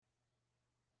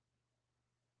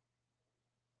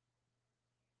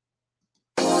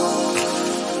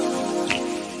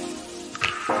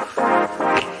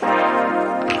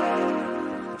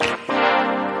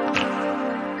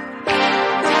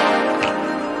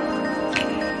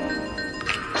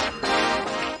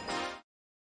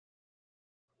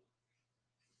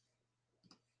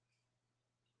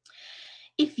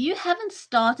If you haven't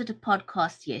started a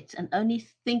podcast yet and only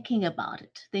thinking about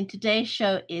it, then today's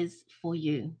show is for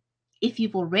you. If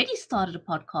you've already started a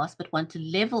podcast but want to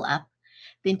level up,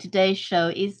 then today's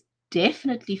show is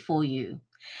definitely for you.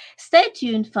 Stay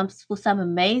tuned for some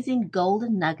amazing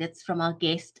golden nuggets from our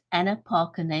guest, Anna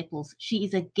Parker Naples. She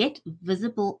is a Get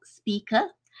Visible speaker,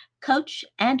 coach,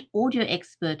 and audio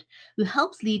expert who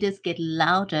helps leaders get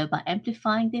louder by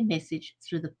amplifying their message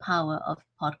through the power of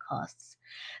podcasts.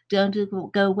 Don't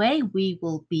go away. We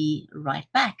will be right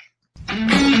back.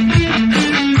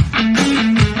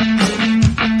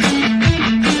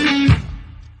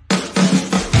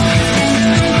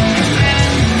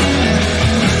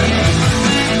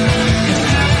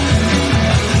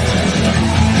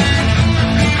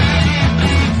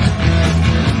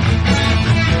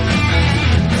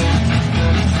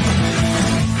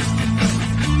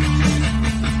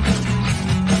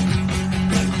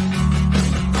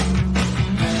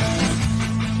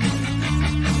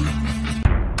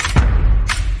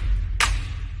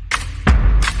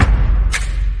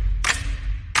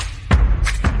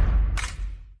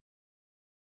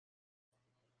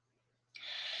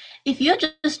 If you're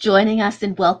just joining us,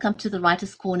 then welcome to the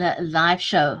Writers' Corner live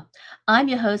show. I'm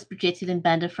your host, Bridgetti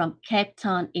Limbanda from Cape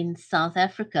Town in South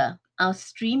Africa. Our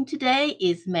stream today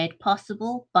is made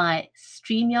possible by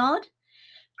StreamYard,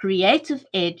 Creative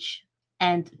Edge,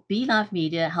 and BeLive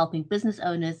Media, helping business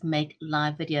owners make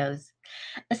live videos.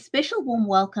 A special warm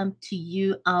welcome to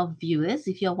you, our viewers.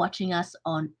 If you're watching us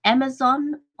on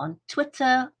Amazon, on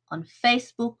Twitter, on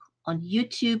Facebook, on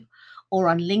YouTube, or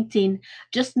on LinkedIn,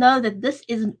 just know that this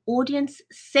is an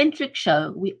audience-centric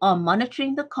show. We are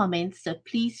monitoring the comments, so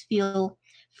please feel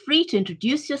free to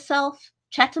introduce yourself,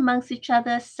 chat amongst each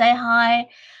other, say hi.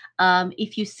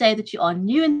 If you say that you are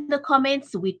new in the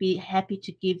comments, we'd be happy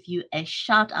to give you a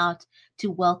shout out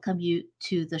to welcome you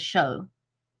to the show.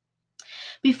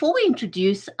 Before we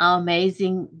introduce our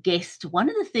amazing guest, one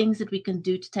of the things that we can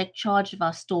do to take charge of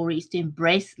our story is to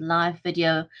embrace live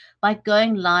video by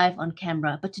going live on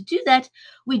camera. But to do that,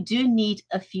 we do need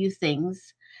a few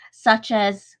things, such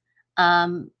as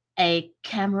a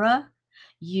camera.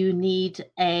 You need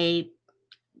a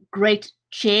great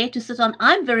chair to sit on.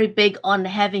 I'm very big on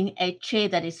having a chair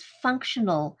that is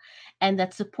functional and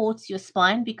that supports your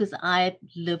spine because I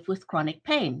live with chronic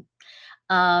pain.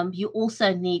 You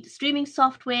also need streaming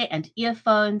software and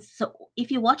earphones. So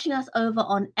if you're watching us over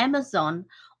on Amazon,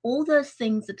 all those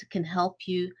things that can help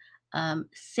you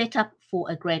set up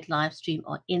for a great live stream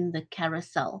are in the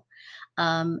carousel.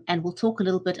 And we'll talk a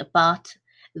little bit about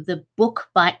the book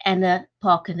by Anna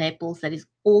Parker Naples that is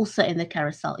also in the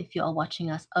carousel if you are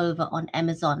watching us over on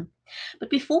Amazon. But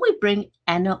before we bring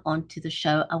Anna onto the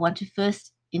show, I want to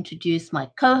first introduce my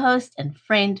co-host and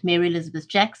friend, Mary Elizabeth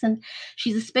Jackson.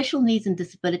 She's a special needs and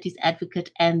disabilities advocate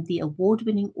and the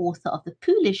award-winning author of the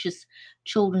Poolicious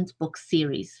children's book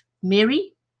series.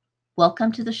 Mary,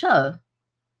 welcome to the show.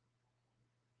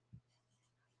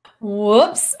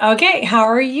 Whoops. Okay. How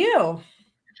are you?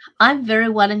 I'm very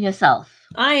well, and yourself?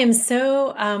 I am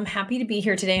so happy to be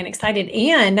here today and excited.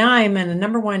 And now I'm a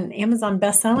 #1 Amazon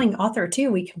best-selling author too.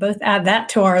 We can both add that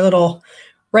to our little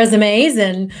resumes.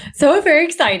 And so very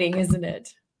exciting, isn't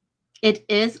it? It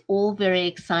is all very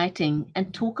exciting.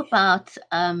 And talk about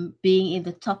being in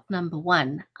the top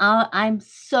 #1. I'm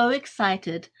so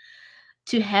excited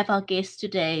to have our guest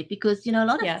today because, a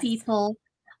lot of people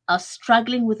are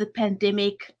struggling with the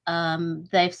pandemic.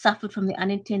 They've suffered from the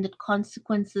unintended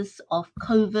consequences of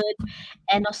COVID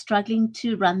and are struggling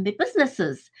to run their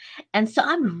businesses. And so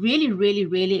I'm really, really,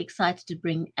 really excited to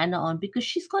bring Anna on because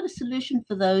she's got a solution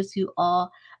for those who are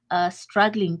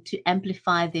struggling to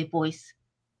amplify their voice.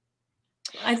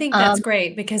 I think that's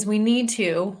great because we need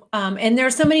to. And there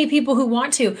are so many people who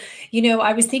want to.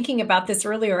 I was thinking about this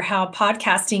earlier, how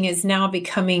podcasting is now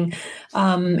becoming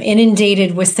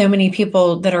inundated with so many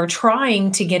people that are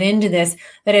trying to get into this,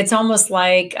 that it's almost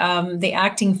like the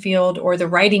acting field or the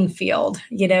writing field.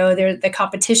 The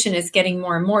competition is getting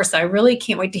more and more. So I really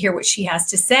can't wait to hear what she has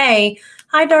to say.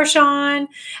 Hi, Darshan.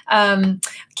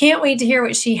 Can't wait to hear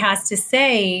what she has to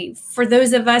say for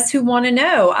those of us who want to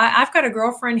know. I've got a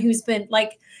girlfriend who's been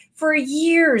for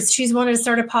years, she's wanted to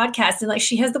start a podcast, and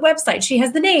she has the website, she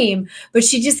has the name, but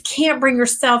she just can't bring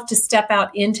herself to step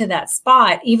out into that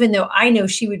spot, even though I know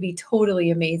she would be totally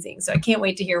amazing. So I can't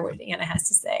wait to hear what Anna has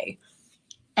to say.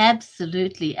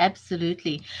 Absolutely,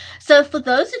 absolutely. So for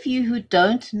those of you who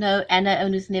don't know Anna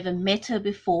and who's never met her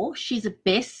before, she's a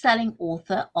best-selling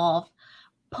author of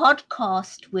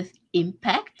Podcast with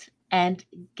Impact and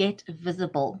Get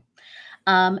Visible.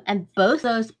 And both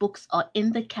those books are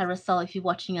in the carousel if you're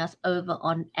watching us over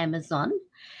on Amazon.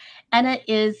 Anna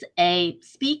is a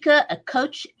speaker, a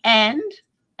coach, and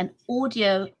an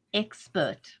audio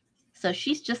expert. So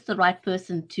she's just the right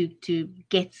person to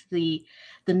get the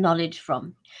knowledge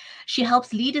from. She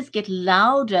helps leaders get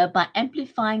louder by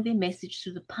amplifying their message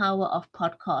through the power of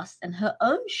podcasts. And her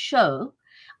own show,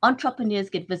 Entrepreneurs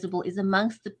Get Visible, is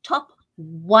amongst the top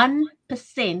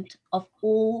 1% of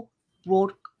all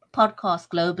broad podcasts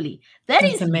globally.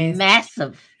 That's amazing.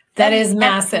 Massive. That is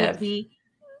massive.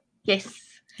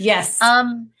 Yes.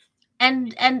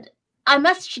 And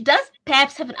she does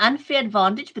perhaps have an unfair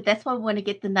advantage, but that's why we want to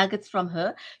get the nuggets from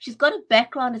her. She's got a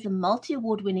background as a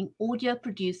multi-award-winning audio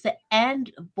producer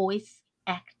and voice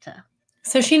actor.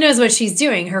 So she knows what she's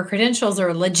doing. Her credentials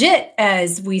are legit,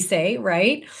 as we say,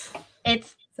 right?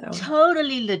 It's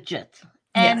totally legit.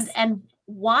 And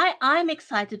why I'm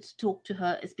excited to talk to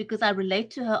her is because I relate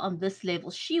to her on this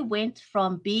level. She went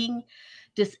from being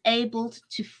disabled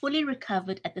to fully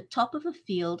recovered at the top of a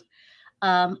field,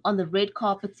 on the red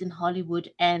carpets in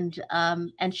Hollywood, and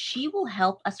she will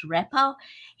help us wrap our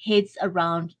heads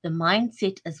around the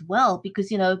mindset as well,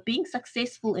 because being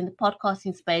successful in the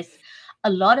podcasting space, a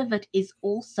lot of it is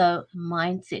also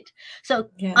mindset. So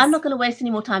I'm not going to waste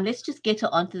any more time. Let's just get her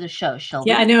onto the show, shall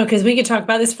we? Yeah, I know, because we could talk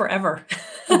about this forever.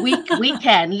 we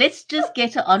can. Let's just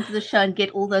get her onto the show and get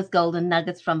all those golden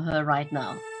nuggets from her right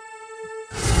now.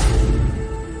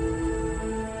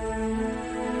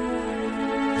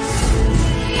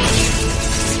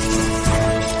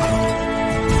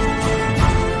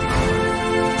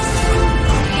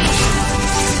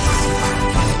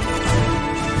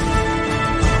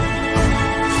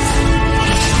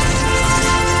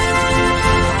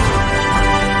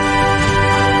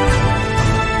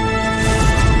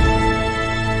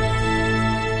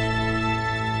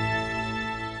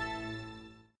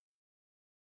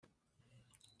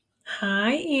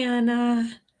 Hi, Anna.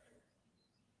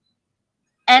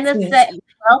 Anna,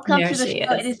 welcome to the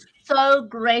show. It is so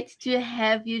great to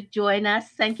have you join us.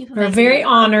 Thank you for We're very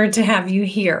honored to have you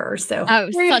here. So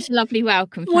such a lovely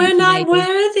welcome. We're not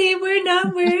worthy. We're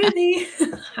not worthy.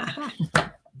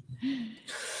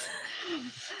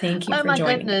 Thank you for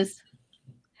joining us.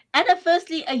 Anna,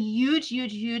 firstly, a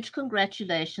huge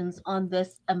congratulations on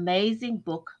this amazing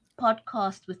book,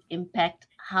 Podcast with Impact: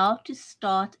 How to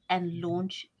Start and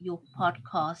Launch Your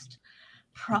Podcast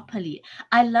Properly.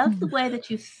 I love the way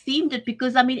that you themed it,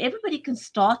 because everybody can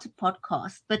start a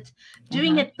podcast, but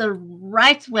doing it the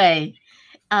right way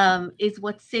is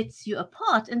what sets you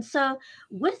apart. And so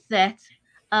with that,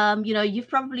 you've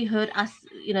probably heard us,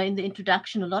 in the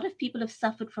introduction, a lot of people have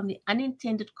suffered from the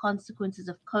unintended consequences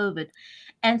of COVID.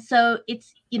 And so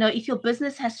it's, if your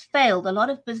business has failed, a lot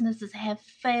of businesses have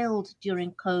failed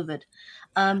during COVID.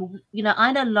 I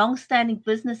know long-standing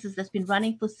businesses that's been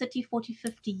running for 30, 40,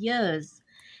 50 years,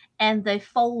 and they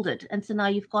folded. And so now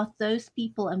you've got those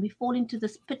people, and we fall into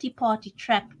this pity party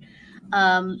trap,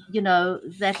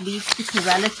 that leads to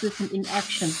paralysis and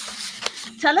inaction.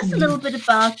 Tell us a little bit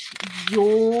about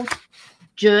your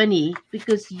journey,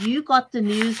 because you got the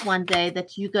news one day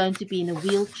that you're going to be in a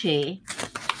wheelchair.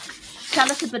 Tell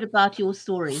us a bit about your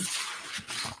story.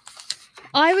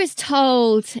 I was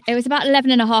told, it was about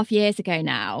 11 and a half years ago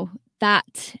now,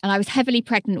 and I was heavily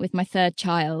pregnant with my third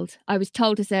child. I was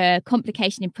told as a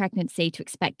complication in pregnancy to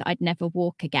expect that I'd never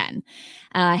walk again.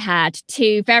 I had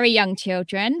two very young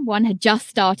children. One had just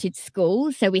started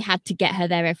school, so we had to get her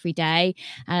there every day.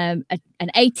 An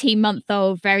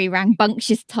 18-month-old, very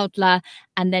rambunctious toddler,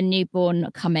 and then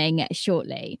newborn coming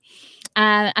shortly.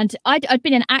 And I'd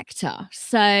been an actor,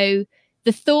 so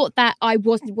the thought that I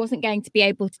wasn't going to be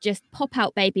able to just pop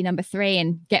out baby number 3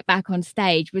 and get back on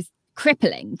stage was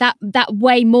crippling. That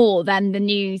way more than the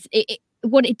news.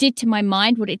 What it did to my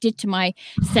mind, what it did to my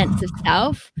sense of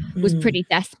self, was pretty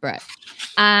desperate.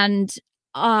 And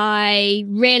I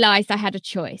realized I had a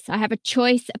choice. I have a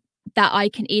choice that I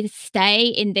can either stay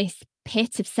in this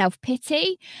pit of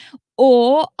self-pity,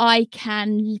 or I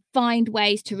can find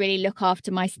ways to really look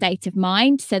after my state of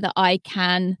mind so that I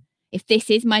can, if this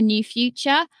is my new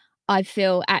future, I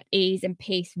feel at ease and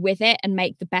peace with it and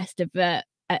make the best of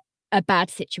a bad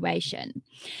situation.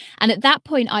 And at that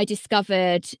point, I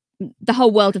discovered the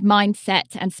whole world of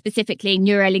mindset, and specifically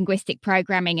neuro-linguistic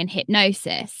programming and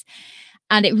hypnosis.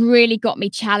 And it really got me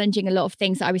challenging a lot of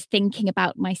things I was thinking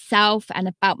about myself and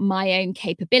about my own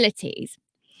capabilities.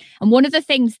 And one of the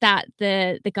things that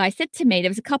the guy said to me, there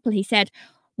was a couple, he said,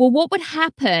 well, what would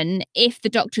happen if the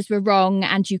doctors were wrong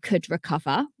and you could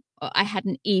recover? I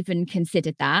hadn't even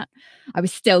considered that. I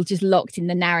was still just locked in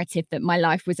the narrative that my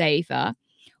life was over.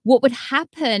 What would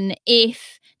happen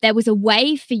if there was a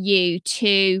way for you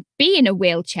to be in a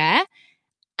wheelchair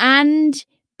and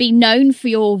be known for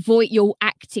your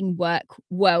acting work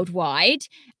worldwide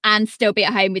and still be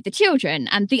at home with the children?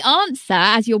 And the answer,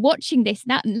 as you're watching this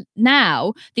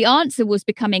now, the answer was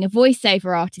becoming a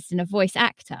voiceover artist and a voice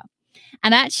actor.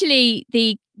 And actually,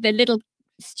 the little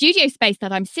studio space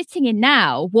that I'm sitting in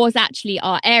now was actually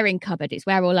our airing cupboard. It's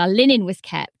where all our linen was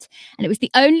kept. And it was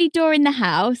the only door in the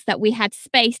house that we had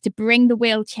space to bring the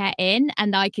wheelchair in,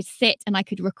 and I could sit and I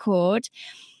could record.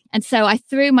 And so I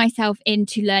threw myself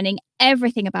into learning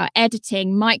everything about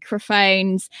editing,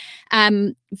 microphones,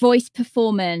 voice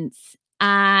performance,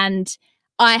 and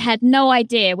I had no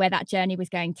idea where that journey was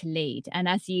going to lead. And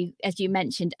as you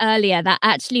mentioned earlier, that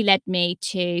actually led me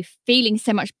to feeling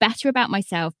so much better about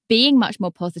myself, being much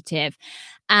more positive.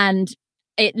 And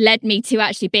it led me to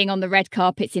actually being on the red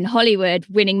carpets in Hollywood,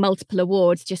 winning multiple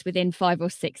awards just within 5 or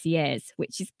 6 years,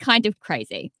 which is kind of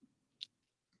crazy.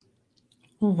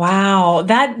 Wow.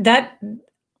 That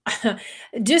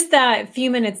just that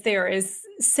few minutes there is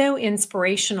so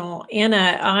inspirational.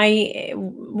 Anna,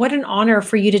 what an honor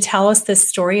for you to tell us this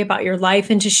story about your life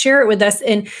and to share it with us.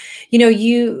 And,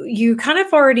 you kind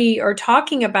of already are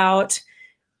talking about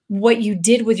what you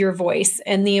did with your voice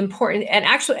and the important, and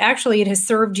actually it has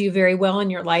served you very well in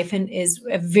your life and is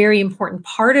a very important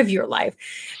part of your life.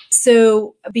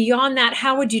 So beyond that,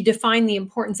 how would you define the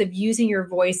importance of using your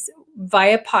voice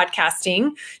via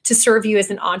podcasting to serve you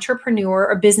as an entrepreneur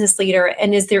or business leader?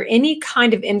 And is there any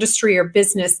kind of industry or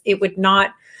business it would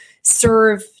not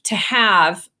serve to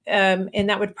have? And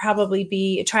that would probably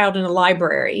be a child in a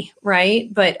library,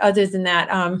 right? But other than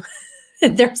that,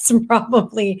 there's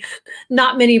probably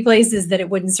not many places that it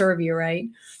wouldn't serve you, right?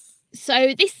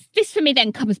 So this for me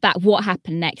then comes back what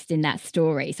happened next in that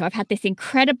story. So I've had this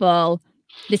incredible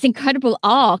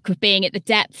arc of being at the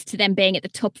depths to then being at the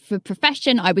top of a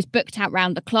profession. I was booked out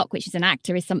round the clock, which as an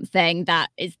actor is something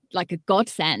that is like a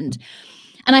godsend.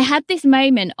 And I had this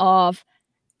moment of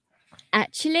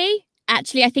actually,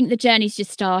 I think the journey's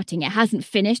just starting. It hasn't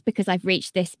finished because I've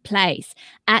reached this place.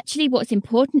 Actually, what's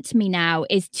important to me now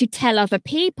is to tell other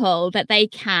people that they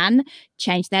can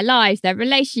change their lives, their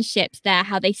relationships,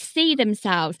 how they see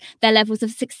themselves, their levels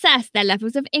of success, their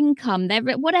levels of income,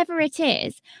 whatever it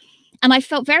is. And I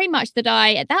felt very much that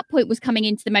I, at that point, was coming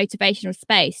into the motivational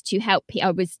space to help.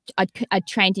 I'd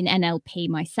trained in NLP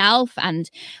myself and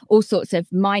all sorts of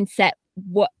mindset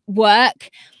work.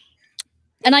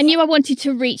 And I knew I wanted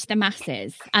to reach the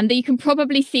masses, and that you can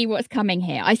probably see what's coming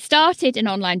here. I started an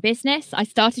online business. I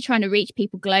started trying to reach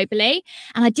people globally,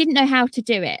 and I didn't know how to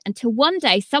do it until one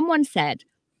day someone said,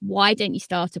 "Why don't you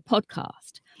start a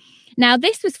podcast?" Now,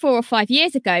 this was 4 or 5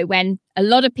 years ago when a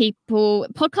lot of people,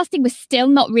 podcasting was still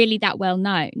not really that well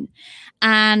known.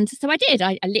 And so I did.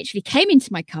 I literally came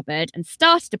into my cupboard and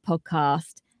started a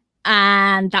podcast,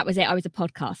 and that was it. I was a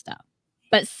podcaster.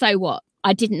 But so what?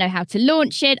 I didn't know how to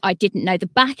launch it. I didn't know the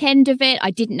back end of it.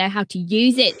 I didn't know how to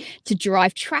use it to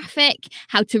drive traffic,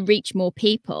 how to reach more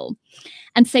people.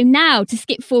 And so now, to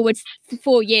skip forward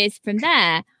 4 years from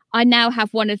there, I now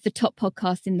have one of the top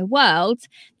podcasts in the world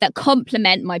that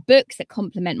complement my books, that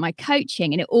complement my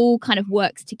coaching, and it all kind of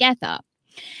works together.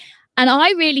 And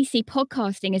I really see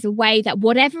podcasting as a way that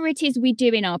whatever it is we do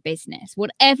in our business,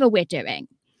 whatever we're doing,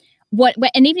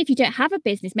 and even if you don't have a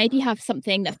business, maybe you have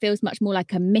something that feels much more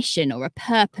like a mission or a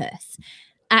purpose.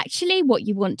 Actually, what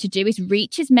you want to do is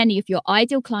reach as many of your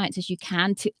ideal clients as you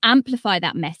can to amplify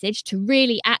that message, to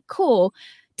really at core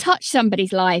touch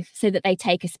somebody's life so that they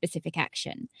take a specific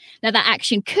action. Now, that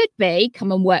action could be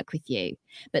come and work with you,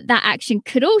 but that action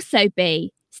could also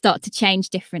be start to change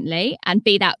differently and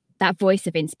be that voice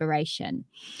of inspiration.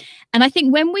 And I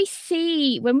think when we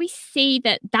see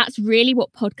that that's really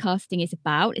what podcasting is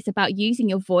about, it's about using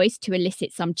your voice to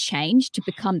elicit some change, to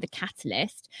become the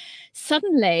catalyst.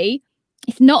 Suddenly,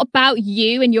 it's not about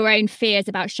you and your own fears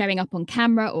about showing up on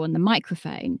camera or on the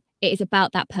microphone. It is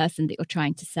about that person that you're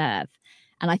trying to serve.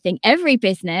 And I think every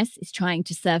business is trying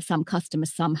to serve some customer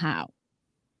somehow.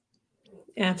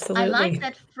 Absolutely. I like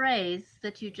that phrase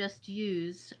that you just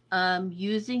used,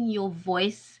 using your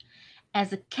voice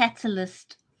as a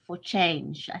catalyst for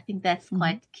change. I think that's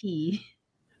quite key.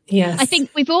 Yes. I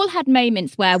think we've all had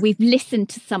moments where we've listened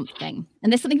to something,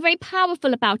 and there's something very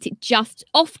powerful about it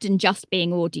often just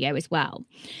being audio as well.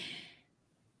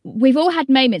 We've all had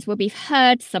moments where we've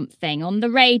heard something on the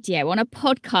radio, on a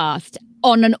podcast,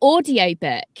 on an audio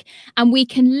book, and we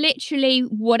can literally,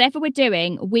 whatever we're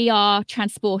doing, we are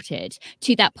transported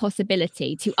to that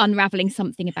possibility, to unraveling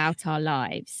something about our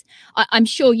lives. I'm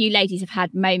sure you ladies have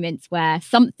had moments where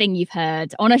something you've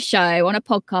heard on a show, on a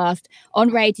podcast, on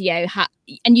radio,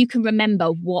 and you can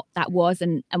remember what that was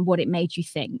and what it made you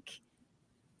think.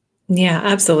 Yeah,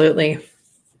 absolutely.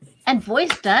 And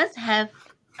voice does have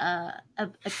a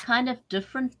kind of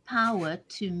different power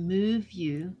to move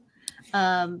you.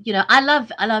 I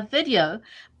love video,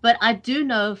 but I do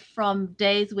know from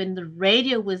days when the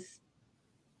radio was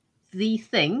the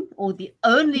thing or the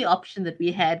only option that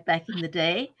we had back in the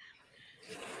day,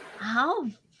 how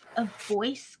a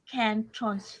voice can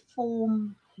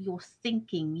transform your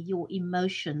thinking, your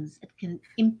emotions. It can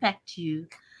impact you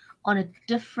on a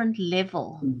different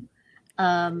level.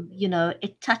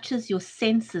 It touches your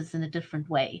senses in a different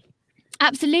way.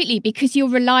 Absolutely, because you're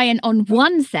reliant on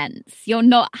one sense. You're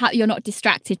not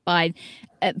distracted by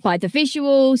the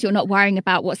visuals. You're not worrying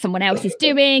about what someone else is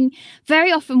doing.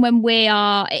 Very often, when we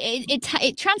are,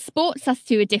 it transports us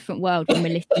to a different world when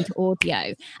we're listening to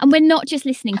audio, and we're not just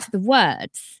listening to the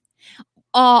words.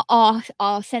 Our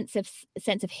sense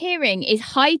of hearing is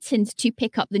heightened to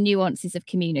pick up the nuances of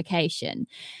communication.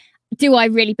 Do I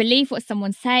really believe what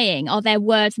someone's saying? Are their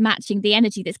words matching the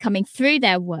energy that's coming through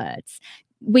their words?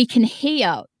 We can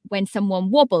hear when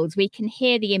someone wobbles. We can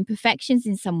hear the imperfections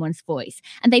in someone's voice,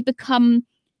 and it becomes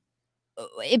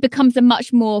a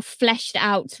much more fleshed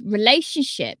out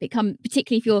relationship.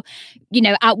 Particularly if you're,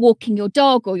 out walking your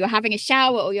dog, or you're having a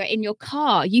shower, or you're in your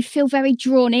car, you feel very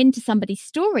drawn into somebody's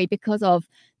story because of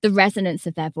the resonance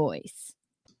of their voice.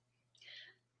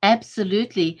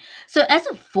 Absolutely. So as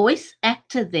a voice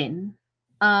actor then,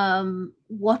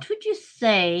 what would you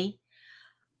say,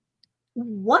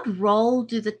 what role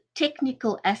do the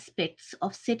technical aspects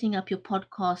of setting up your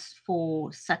podcast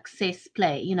for success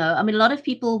play? A lot of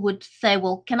people would say,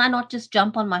 well, can I not just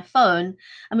jump on my phone?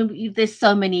 There's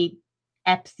so many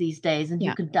apps these days, and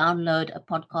you can download a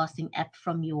podcasting app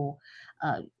from your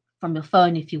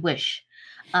phone if you wish.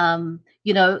 Could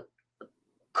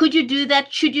you do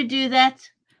that? Should you do that?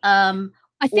 I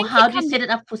think, or how do you set it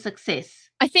up for success?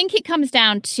 I think it comes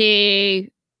down to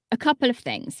a couple of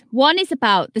things. One is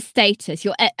about the status.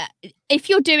 If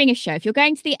you're doing a show, if you're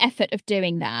going to the effort of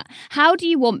doing that, how do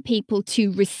you want people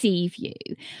to receive you?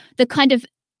 The kind of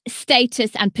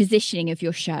status and positioning of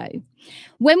your show.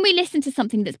 When we listen to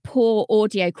something that's poor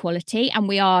audio quality and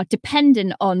we are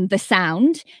dependent on the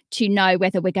sound to know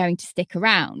whether we're going to stick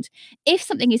around, if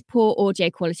something is poor audio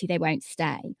quality, they won't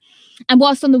stay. And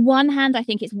whilst on the one hand, I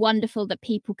think it's wonderful that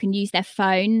people can use their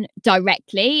phone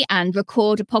directly and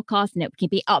record a podcast and it can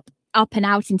be up and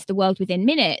out into the world within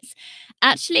minutes,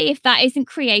 actually, if that isn't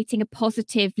creating a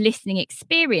positive listening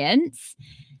experience,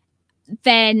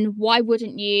 then why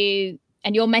wouldn't you?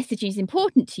 And your messaging is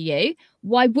important to you,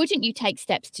 why wouldn't you take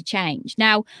steps to change?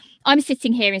 Now, I'm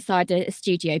sitting here inside a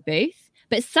studio booth,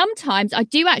 but sometimes I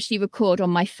do actually record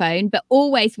on my phone, but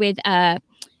always with a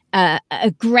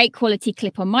great quality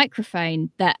clip-on microphone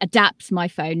that adapts my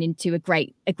phone into a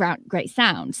great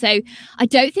sound. So I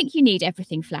don't think you need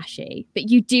everything flashy, but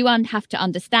you do have to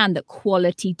understand that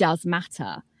quality does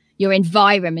matter. Your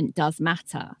environment does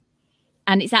matter.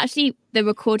 And it's actually the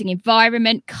recording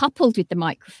environment coupled with the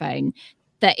microphone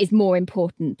that is more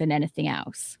important than anything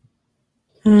else.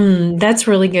 That's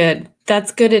really good.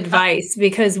 That's good advice,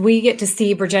 because we get to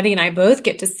see, Brigetti and I both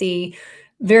get to see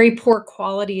very poor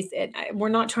qualities.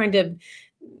 I'm not trying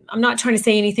to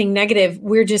say anything negative.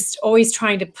 We're just always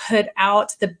trying to put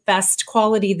out the best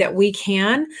quality that we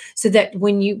can, so that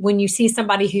when you see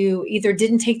somebody who either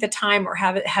didn't take the time or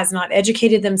has not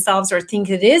educated themselves or think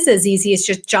it is as easy as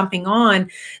just jumping on,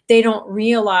 they don't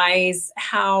realize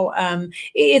how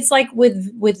it's like with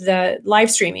the live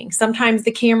streaming. Sometimes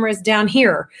the camera is down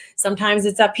here, sometimes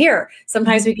it's up here,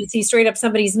 sometimes we can see straight up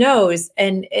somebody's nose,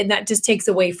 and that just takes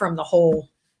away from the whole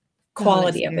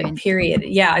quality of it, period.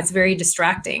 Yeah, it's very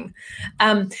distracting.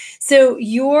 So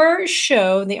your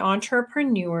show, The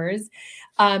Entrepreneurs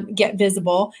Get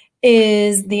Visible,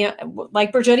 is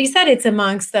like Brigetti said, it's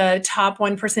amongst the top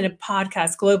 1% of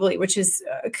podcasts globally, which is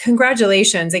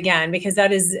congratulations again, because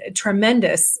that is a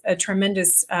tremendous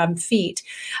feat.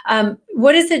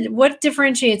 What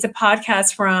differentiates a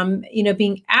podcast from,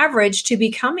 being average to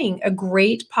becoming a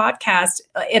great podcast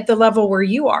at the level where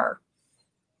you are?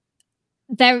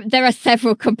 There are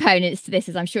several components to this,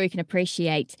 as I'm sure you can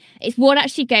appreciate. It's what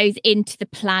actually goes into the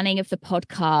planning of the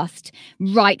podcast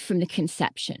right from the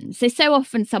conception. So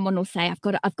often someone will say, I've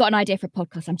got an idea for a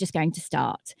podcast, I'm just going to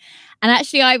start. And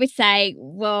actually I would say,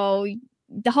 well,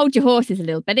 hold your horses a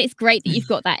little bit. It's great that you've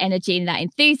got that energy and that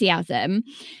enthusiasm,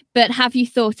 but have you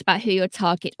thought about who your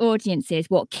target audience is,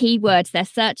 what keywords they're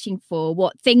searching for,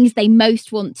 what things they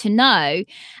most want to know?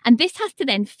 And this has to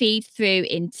then feed through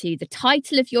into the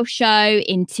title of your show,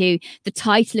 into the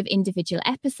title of individual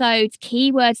episodes,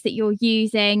 keywords that you're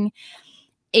using.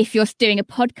 if you're doing a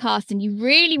podcast and you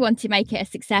really want to make it a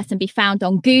success and be found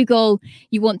on Google,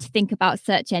 you want to think about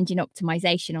search engine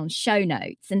optimization on show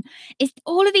notes. And it's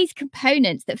all of these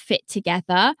components that fit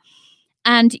together.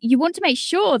 And you want to make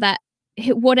sure that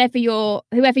whoever your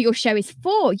show is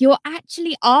for, you're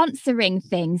actually answering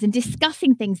things and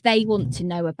discussing things they want to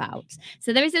know about.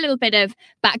 So there is a little bit of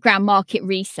background market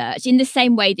research in the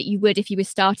same way that you would if you were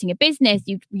starting a business.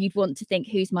 You'd want to think,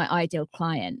 who's my ideal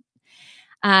client?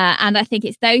 And I think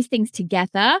it's those things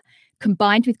together,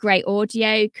 combined with great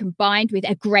audio, combined with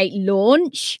a great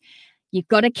launch. You've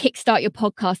got to kickstart your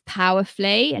podcast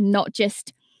powerfully and not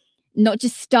just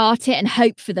start it and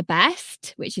hope for the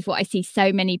best, which is what I see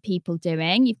so many people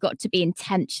doing. You've got to be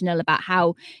intentional about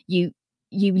how you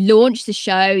launch the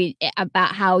show,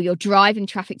 about how you're driving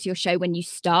traffic to your show when you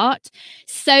start,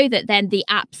 so that then the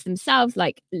apps themselves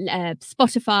like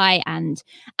Spotify and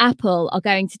Apple are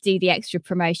going to do the extra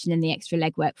promotion and the extra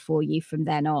legwork for you from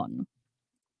then on.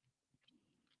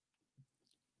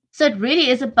 So it really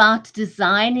is about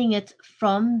designing it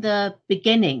from the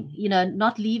beginning,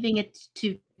 not leaving it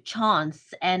to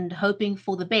chance and hoping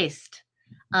for the best.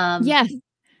 Yes.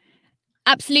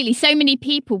 Absolutely. So many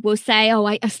people will say, oh,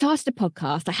 I started a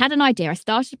podcast. I had an idea. I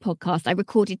started a podcast. I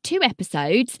recorded 2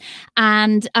 episodes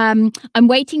and I'm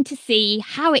waiting to see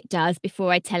how it does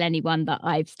before I tell anyone that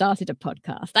I've started a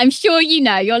podcast. I'm sure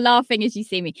you're laughing as you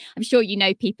see me. I'm sure you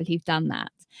know people who've done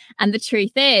that. And the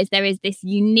truth is, there is this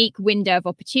unique window of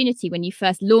opportunity when you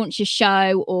first launch a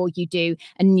show or you do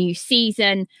a new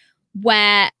season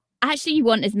where actually you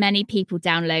want as many people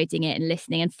downloading it and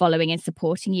listening and following and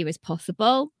supporting you as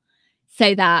possible,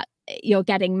 so that you're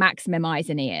getting maximum eyes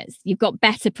and ears. You've got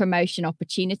better promotion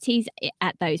opportunities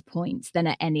at those points than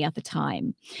at any other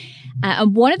time.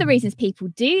 And one of the reasons people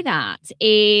do that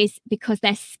is because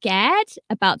they're scared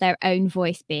about their own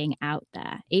voice being out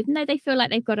there. Even though they feel like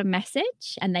they've got a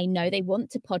message and they know they want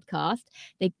to podcast,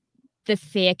 the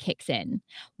fear kicks in.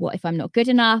 What if I'm not good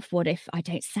enough? What if I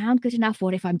don't sound good enough?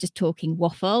 What if I'm just talking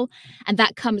waffle? And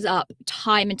that comes up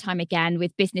time and time again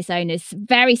with business owners,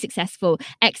 very successful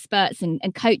experts and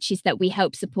coaches that we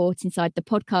help support inside the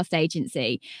podcast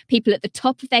agency. People at the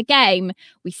top of their game,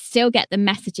 we still get them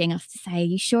messaging us to say, are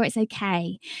you sure it's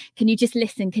okay? Can you just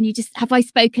listen? Have I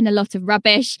spoken a lot of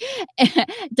rubbish?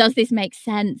 Does this make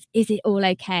sense? Is it all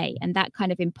okay? And that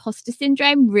kind of imposter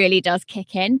syndrome really does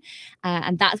kick in.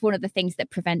 And that's one of the things that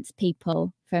prevents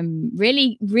people from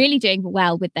really, really doing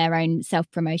well with their own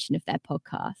self-promotion of their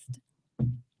podcast.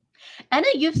 Anna,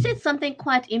 you've said something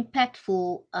quite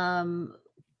impactful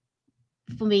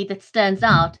for me that stands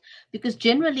out, because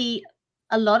generally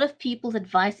a lot of people's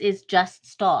advice is just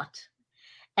start.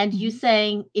 And you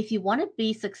saying, if you want to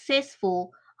be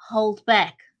successful, hold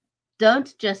back.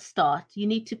 Don't just start. You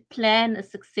need to plan a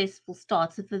successful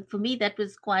start. So for me, that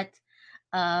was quite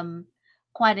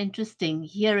interesting,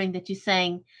 hearing that you're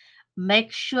saying,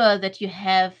 make sure that you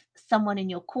have someone in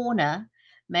your corner,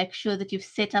 make sure that you've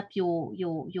set up your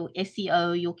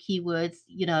SEO, your keywords,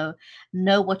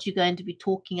 know what you're going to be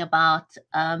talking about,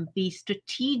 be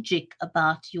strategic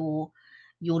about your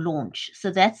launch. So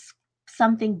that's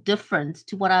something different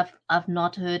to what I've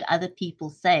not heard other people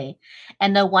say.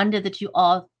 And no wonder that you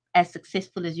are as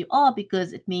successful as you are,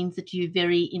 because it means that you're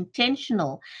very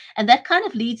intentional. And that kind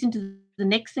of leads into the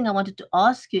next thing I wanted to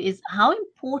ask you is, how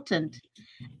important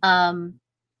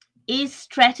is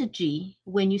strategy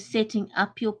when you're setting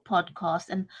up your podcast?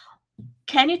 And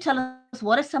can you tell us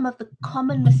what are some of the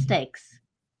common mistakes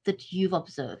that you've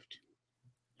observed?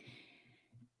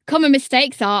 Common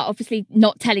mistakes are obviously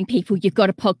not telling people you've got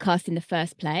a podcast in the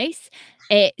first place.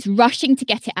 It's rushing to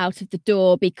get it out of the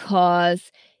door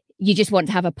because you just want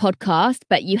to have a podcast,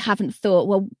 but you haven't thought,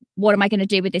 well, what am I going to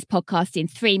do with this podcast in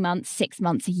 3 months, 6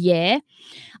 months, a year?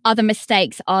 Other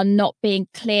mistakes are not being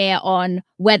clear on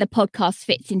where the podcast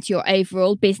fits into your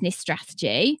overall business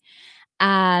strategy,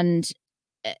 and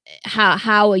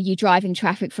how are you driving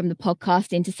traffic from the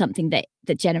podcast into something that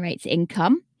generates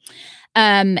income.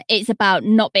 It's about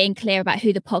not being clear about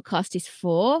who the podcast is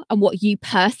for and what you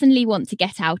personally want to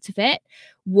get out of it,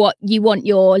 what you want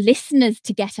your listeners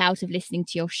to get out of listening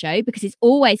to your show, because it's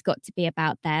always got to be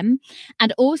about them,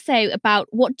 and also about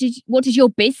what does your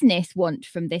business want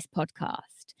from this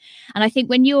podcast. And I think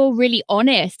when you're really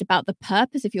honest about the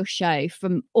purpose of your show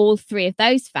from all 3 of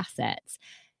those facets,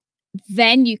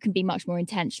 then you can be much more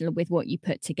intentional with what you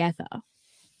put together.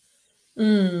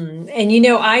 And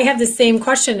I have the same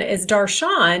question as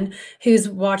Darshan, who's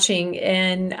watching,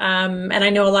 and I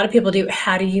know a lot of people do.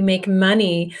 How do you make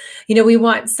money? We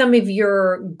want some of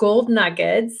your gold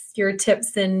nuggets, your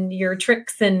tips and your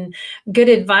tricks and good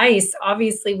advice.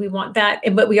 Obviously, we want that,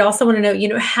 but we also want to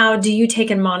know, how do you take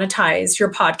and monetize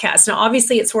your podcast? Now,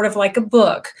 obviously, it's sort of like a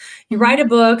book. You write a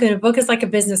book, and a book is like a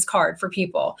business card for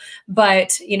people.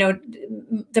 But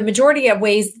the majority of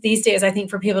ways these days, I think,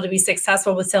 for people to be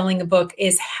successful with selling a book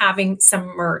is having some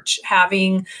merch,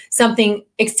 having something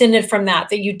extended from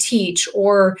that you teach,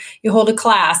 or you hold a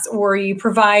class, or you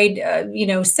provide,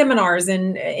 seminars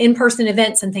and in-person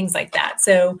events and things like that.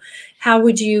 So how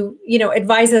would you,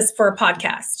 advise us for a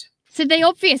podcast? So the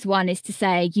obvious one is to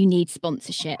say you need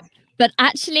sponsorship. But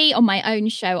actually, on my own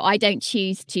show, I don't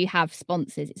choose to have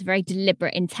sponsors. It's a very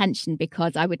deliberate intention,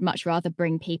 because I would much rather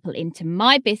bring people into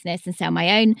my business and sell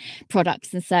my own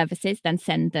products and services than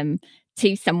send them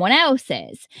to someone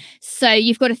else's. So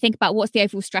you've got to think about what's the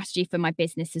overall strategy for my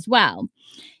business as well.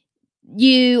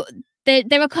 There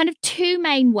are kind of two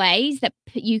main ways that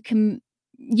you can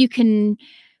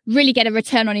really get a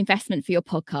return on investment for your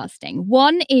podcasting.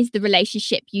 One is the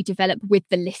relationship you develop with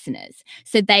the listeners.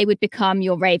 So they would become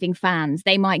your raving fans.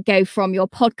 They might go from your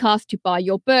podcast to buy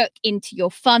your book, into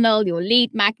your funnel, your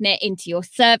lead magnet, into your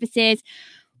services.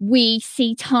 We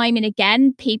see time and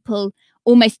again people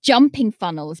almost jumping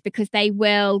funnels, because they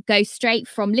will go straight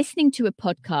from listening to a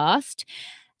podcast,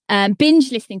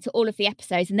 binge listening to all of the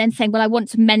episodes, and then saying, well, I want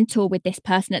to mentor with this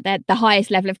person at the highest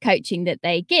level of coaching that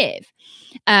they give.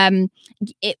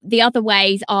 The other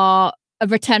ways are a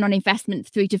return on investment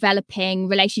through developing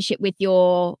relationship with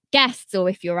your guests, or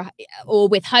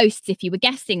with hosts if you were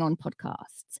guesting on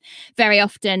podcasts. Very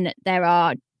often there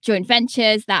are joint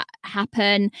ventures that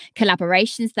happen,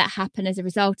 collaborations that happen as a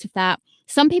result of that.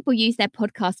 Some people use their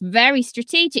podcast very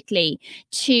strategically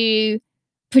to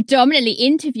predominantly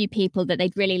interview people that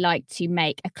they'd really like to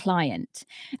make a client.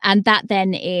 And that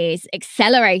then is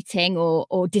accelerating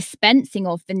or dispensing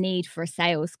of the need for a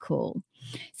sales call.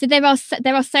 So there are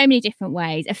so many different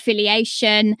ways.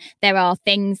 Affiliation, there are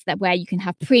things where you can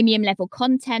have premium level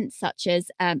content, such as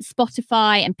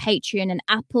Spotify and Patreon, and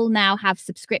Apple now have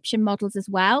subscription models as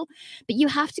well. But you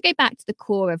have to go back to the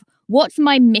core of what's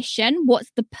my mission,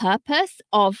 what's the purpose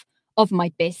of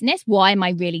my business, why am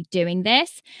I really doing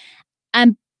this,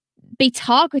 and be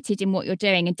targeted in what you're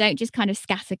doing, and don't just kind of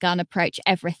scattergun approach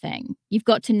everything. You've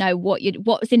got to know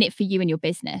what's in it for you and your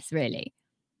business, really.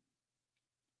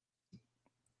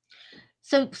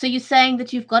 So you're saying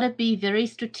that you've got to be very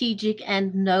strategic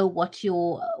and know what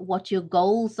your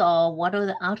goals are, what are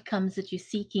the outcomes that you're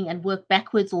seeking, and work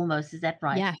backwards almost. Is that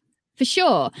right? Yeah, for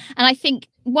sure. And I think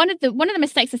one of the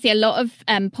mistakes I see a lot of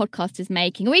podcasters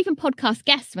making, or even podcast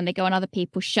guests when they go on other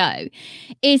people's show,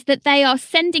 is that they are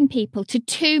sending people to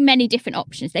too many different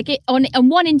options. They get on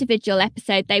one individual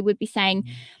episode, they would be saying,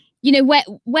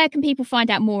 where can people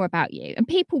find out more about you? And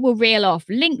people will reel off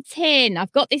LinkedIn.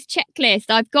 I've got this checklist.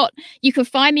 You can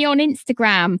find me on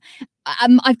Instagram.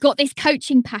 I've got this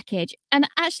coaching package. And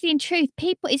actually, in truth,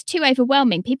 it's too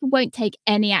overwhelming. People won't take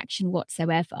any action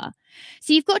whatsoever.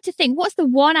 So you've got to think, what's the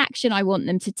one action I want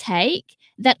them to take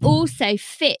that also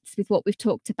fits with what we've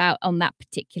talked about on that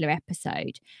particular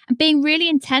episode, and being really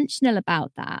intentional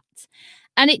about that.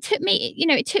 And it took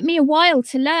me a while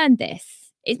to learn this.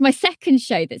 It's my second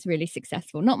show that's really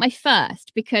successful, not my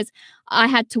first, because I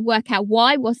had to work out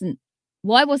why wasn't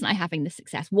I having the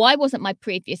success? Why wasn't my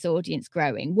previous audience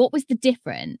growing? What was the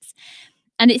difference?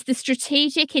 And it's the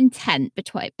strategic intent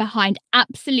behind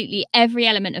absolutely every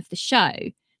element of the show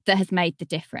that has made the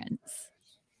difference.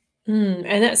 And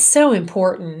that's so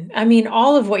important. I mean,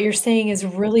 all of what you're saying is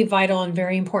really vital and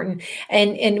very important.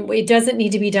 And it doesn't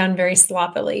need to be done very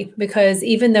sloppily, because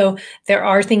even though there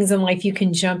are things in life you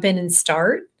can jump in and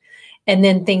start, and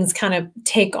then things kind of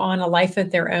take on a life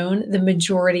of their own, the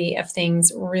majority of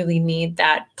things really need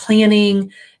that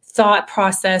planning, thought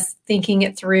process, thinking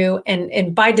it through,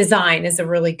 and by design is a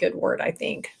really good word, I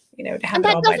think, to have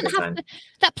it all by design.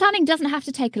 That planning doesn't have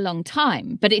to take a long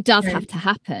time, but it does have to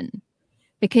happen.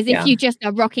 Because if you just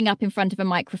are rocking up in front of a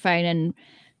microphone and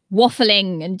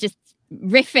waffling and just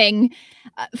riffing,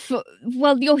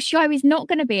 your show is not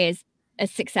going to be as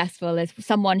successful as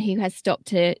someone who has stopped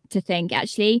to think,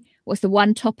 actually, what's the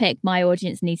one topic my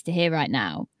audience needs to hear right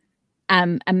now?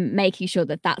 And making sure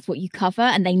that that's what you cover,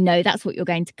 and they know that's what you're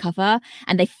going to cover,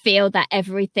 and they feel that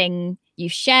everything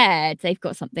you've shared, they've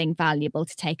got something valuable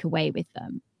to take away with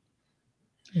them.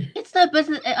 It's no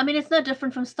business. I mean, it's no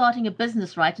different from starting a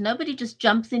business, right? Nobody just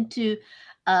jumps into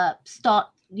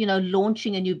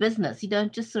launching a new business. You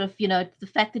don't just sort of, the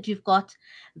fact that you've got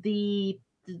the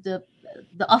the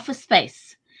office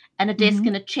space and a desk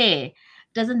and a chair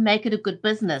doesn't make it a good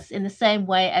business, in the same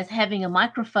way as having a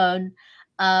microphone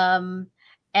doesn't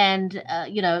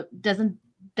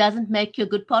make you a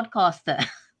good podcaster.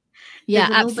 Yeah,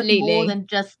 There's a absolutely. little bit more than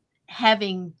just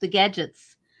having the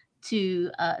gadgets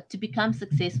to become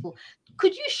successful.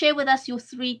 Could you share with us your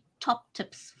 3 top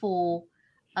tips for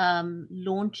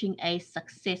launching a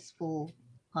successful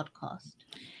podcast?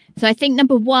 So I think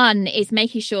number 1 is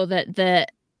making sure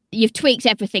that you've tweaked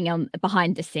everything on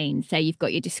behind the scenes. So you've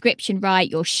got your description right,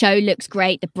 your show looks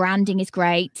great, the branding is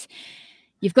great.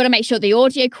 You've got to make sure the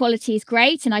audio quality is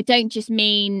great. And I don't just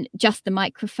mean just the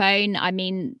microphone. I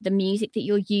mean the music that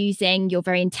you're using. You're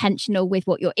very intentional with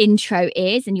what your intro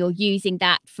is, and you're using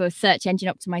that for search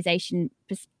engine optimization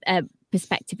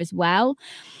perspective as well.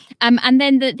 And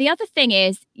then the other thing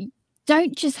is,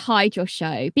 don't just hide your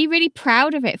show. Be really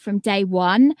proud of it from day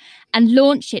one and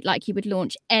launch it like you would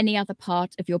launch any other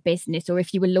part of your business, or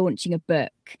if you were launching a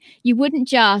book. You wouldn't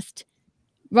just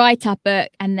write a book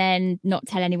and then not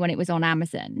tell anyone it was on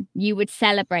Amazon. You would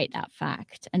celebrate that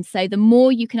fact. And so the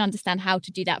more you can understand how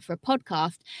to do that for a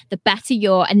podcast, the better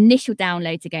your initial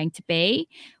downloads are going to be,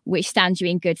 which stands you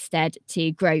in good stead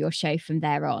to grow your show from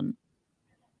there on.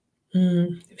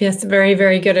 Yes, very,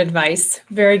 very good advice.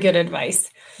 Very good advice.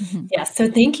 Yes.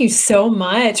 So thank you so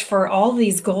much for all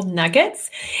these gold nuggets.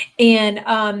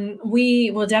 And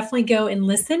we will definitely go and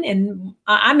listen. And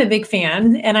I'm a big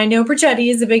fan, and I know Brigetti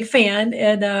is a big fan,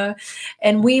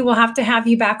 and we will have to have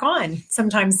you back on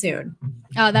sometime soon.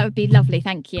 Oh, that would be lovely.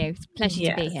 Thank you. It's a pleasure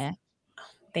to be here.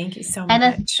 Thank you so much.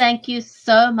 Anna, thank you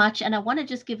so much. And I want to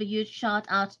just give a huge shout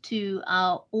out to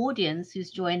our audience who's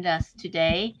joined us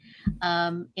today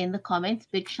in the comments.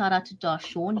 Big shout out to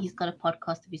Darshawn. He's got a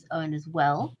podcast of his own as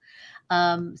well.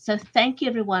 So thank you,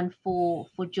 everyone, for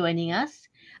joining us.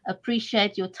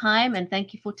 Appreciate your time, and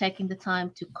thank you for taking the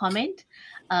time to comment.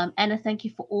 Anna, thank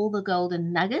you for all the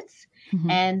golden nuggets.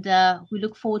 And we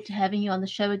look forward to having you on the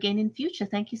show again in future.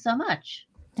 Thank you so much.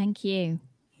 Thank you.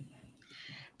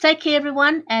 Take care,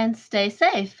 everyone, and stay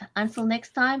safe. Until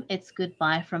next time, it's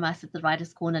goodbye from us at the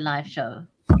Writers' Corner Live Show.